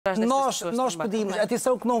para as destas pessoas Nós também. pedimos,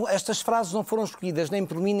 atenção que estas frases não foram escolhidas nem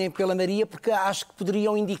por mim nem pela Maria, porque acho que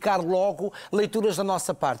poderiam indicar logo leituras da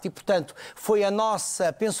nossa parte. E, portanto, foi a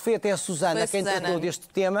nossa, penso que foi até a Susana quem tratou deste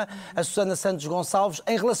tema, a Susana Santos Gonçalves.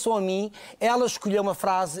 Em relação a mim, ela escolheu uma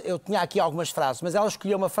frase, eu tinha aqui algumas frases, mas ela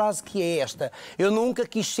escolheu uma frase que é esta: eu nunca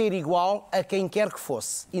quis ser igual a quem quer que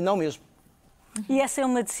fosse. E não mesmo. E essa é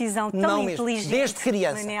uma decisão tão inteligente, desde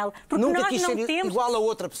criança. Manel, porque nunca nós quis não ser temos... igual a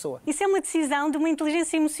outra pessoa. Isso é uma decisão de uma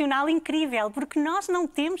inteligência emocional incrível, porque nós não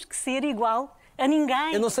temos que ser igual a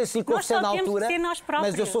ninguém. Eu não sei se lhe confessei na altura,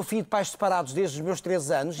 mas eu sou filho de pais separados desde os meus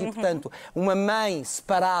 13 anos e, portanto, uma mãe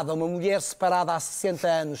separada, uma mulher separada há 60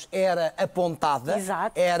 anos era apontada,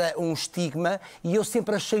 era um estigma, e eu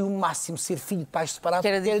sempre achei o máximo ser filho de pais separados,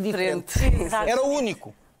 porque era diferente. Era o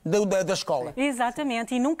único da escola.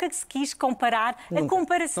 Exatamente, e nunca se quis comparar. Nunca. A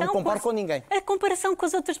comparação não comparo com ninguém. A comparação com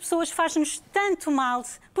as outras pessoas faz-nos tanto mal.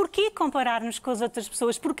 Porquê comparar-nos com as outras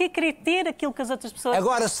pessoas? Porquê querer ter aquilo que as outras pessoas...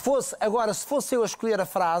 Agora, se fosse eu a escolher a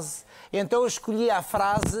frase, então eu escolhia a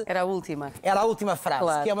frase... Era a última. Era a última frase,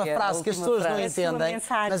 claro, que é uma frase que as pessoas não entendem,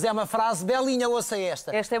 mas é uma frase belinha, ouça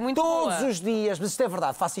esta. Esta é muito Todos boa. os dias, mas isto é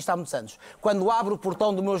verdade, faço isto há muitos anos, quando abro o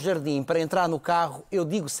portão do meu jardim para entrar no carro, eu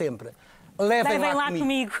digo sempre: Levem lá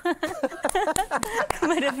comigo. Que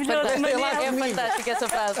maravilhoso. É fantástica essa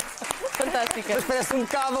frase. Fantástica. Mas parece um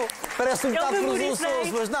bocado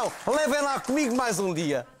presunçoso, mas não. Levem lá comigo mais um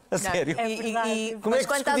dia. A sério. Mas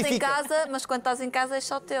quando estás em casa é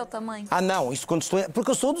só teu também. Não, isso quando estou...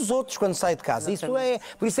 Porque eu sou dos outros quando saio de casa. Isso é...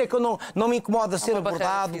 Por isso é que eu não me incomoda ser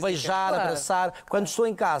abordado, beijar, abraçar. Quando estou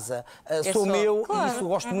em casa, sou meu e isso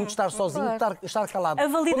gosto muito de estar sozinho, estar calado. A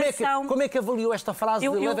validação... Como é que avaliou esta frase de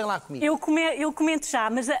levem lá comigo? Eu comento já,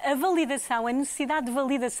 mas a validação, a necessidade de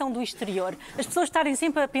validação do exterior, as pessoas estarem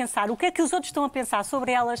sempre a pensar o que é que os outros estão a pensar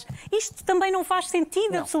sobre elas, isto também não faz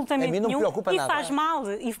sentido absolutamente nenhum. A mim não me preocupa nada. E faz mal.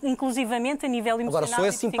 Inclusivamente a nível emocional.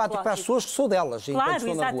 Agora, sou simpático para as pessoas que sou delas. Claro,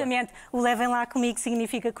 exatamente. O levem lá comigo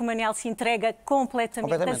significa que o Manel se entrega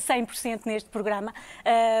completamente. A 100% neste programa.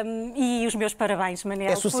 E os meus parabéns,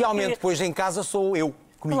 Manel. É socialmente, depois em casa sou eu.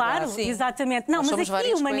 Comigo. Claro, exatamente. Não, mas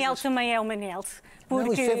aqui o Manel também é o Manel. Porque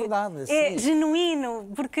não, isso é verdade. É genuíno,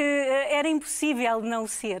 porque era impossível não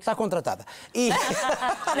ser. Está contratada.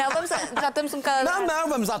 Já estamos um bocado... Não,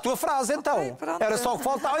 vamos à tua frase então. Era só o que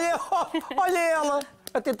faltava. Olha ela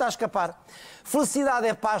a tentar escapar. Felicidade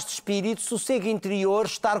é paz de espírito, sossego interior,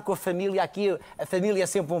 estar com a família. Aqui a família é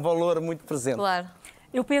sempre um valor muito presente. Claro.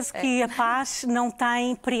 Eu penso que a paz não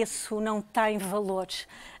tem preço, não tem valores.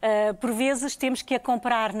 Por vezes temos que a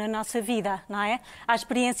comprar na nossa vida, não é? Há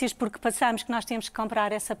experiências porque passamos que nós temos que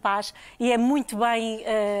comprar essa paz e é muito bem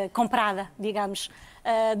comprada, digamos.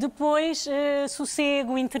 Depois,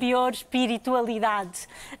 sossego interior, espiritualidade.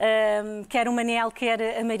 Quer o Manel,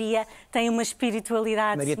 quer a Maria, têm uma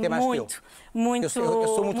espiritualidade muito eu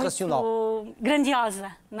sou muito racional.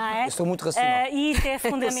 Grandiosa, não é? Eu sou muito racional. E isso é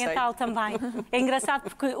fundamental também. É engraçado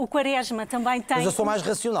porque o Quaresma também tem... Mas eu sou mais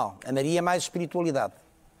racional. A Maria é mais espiritualidade.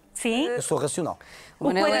 Sim? Eu sou racional. O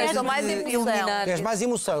Manel é mais emoção. És mais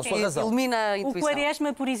emoção, eu sou razão. Elimina a intuição. O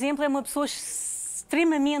Quaresma, por exemplo, é uma pessoa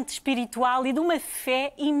extremamente espiritual e de uma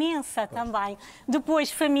fé imensa também. Depois,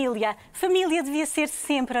 família. Família devia ser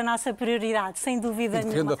sempre a nossa prioridade, sem dúvida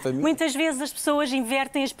nenhuma. Muitas vezes as pessoas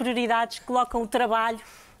invertem as prioridades, colocam o trabalho,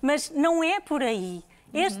 mas não é por aí.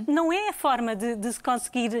 Este não é a forma de se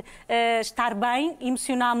conseguir estar bem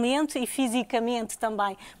emocionalmente e fisicamente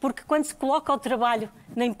também. Porque quando se coloca o trabalho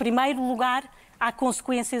em primeiro lugar, há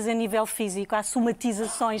consequências a nível físico, há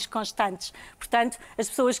somatizações constantes. Portanto, as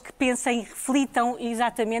pessoas que pensem, reflitam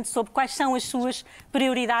exatamente sobre quais são as suas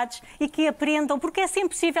prioridades e que aprendam, porque é sempre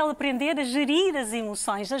possível aprender a gerir as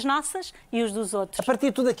emoções, as nossas e os dos outros. A partir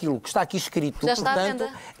de tudo aquilo que está aqui escrito, já está à venda.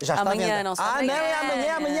 Já está amanhã, à venda. Não sabe. Não, é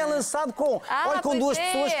amanhã lançado com... Olha, com duas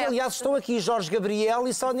pessoas que, aliás, estão aqui, Jorge Gabriel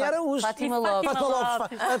e Sónia Araújo. Fátima Lopes.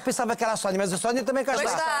 Pensava que era a Sónia, mas a Sónia também cá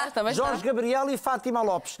está. Jorge Gabriel e Fátima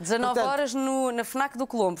Lopes. 19 horas na FNAC do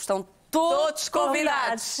Colombo. Estão todos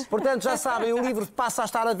convidados. Portanto, já sabem, o livro passa a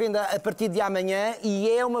estar à venda a partir de amanhã e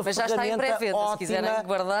é uma ferramenta ótima. Se quiserem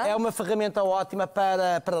guardar. É uma ferramenta ótima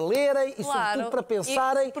para lerem e, sobretudo, para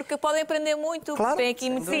pensarem. Porque podem aprender muito. Claro. Tem aqui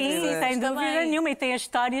muito sem dúvida nenhuma. E tem as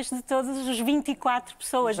histórias de todas as 24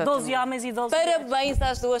 pessoas, 12 homens e 12 mulheres. Parabéns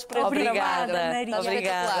às duas para Obrigada. Maria.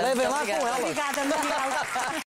 Obrigada. Levem lá com elas. Obrigada, Maria.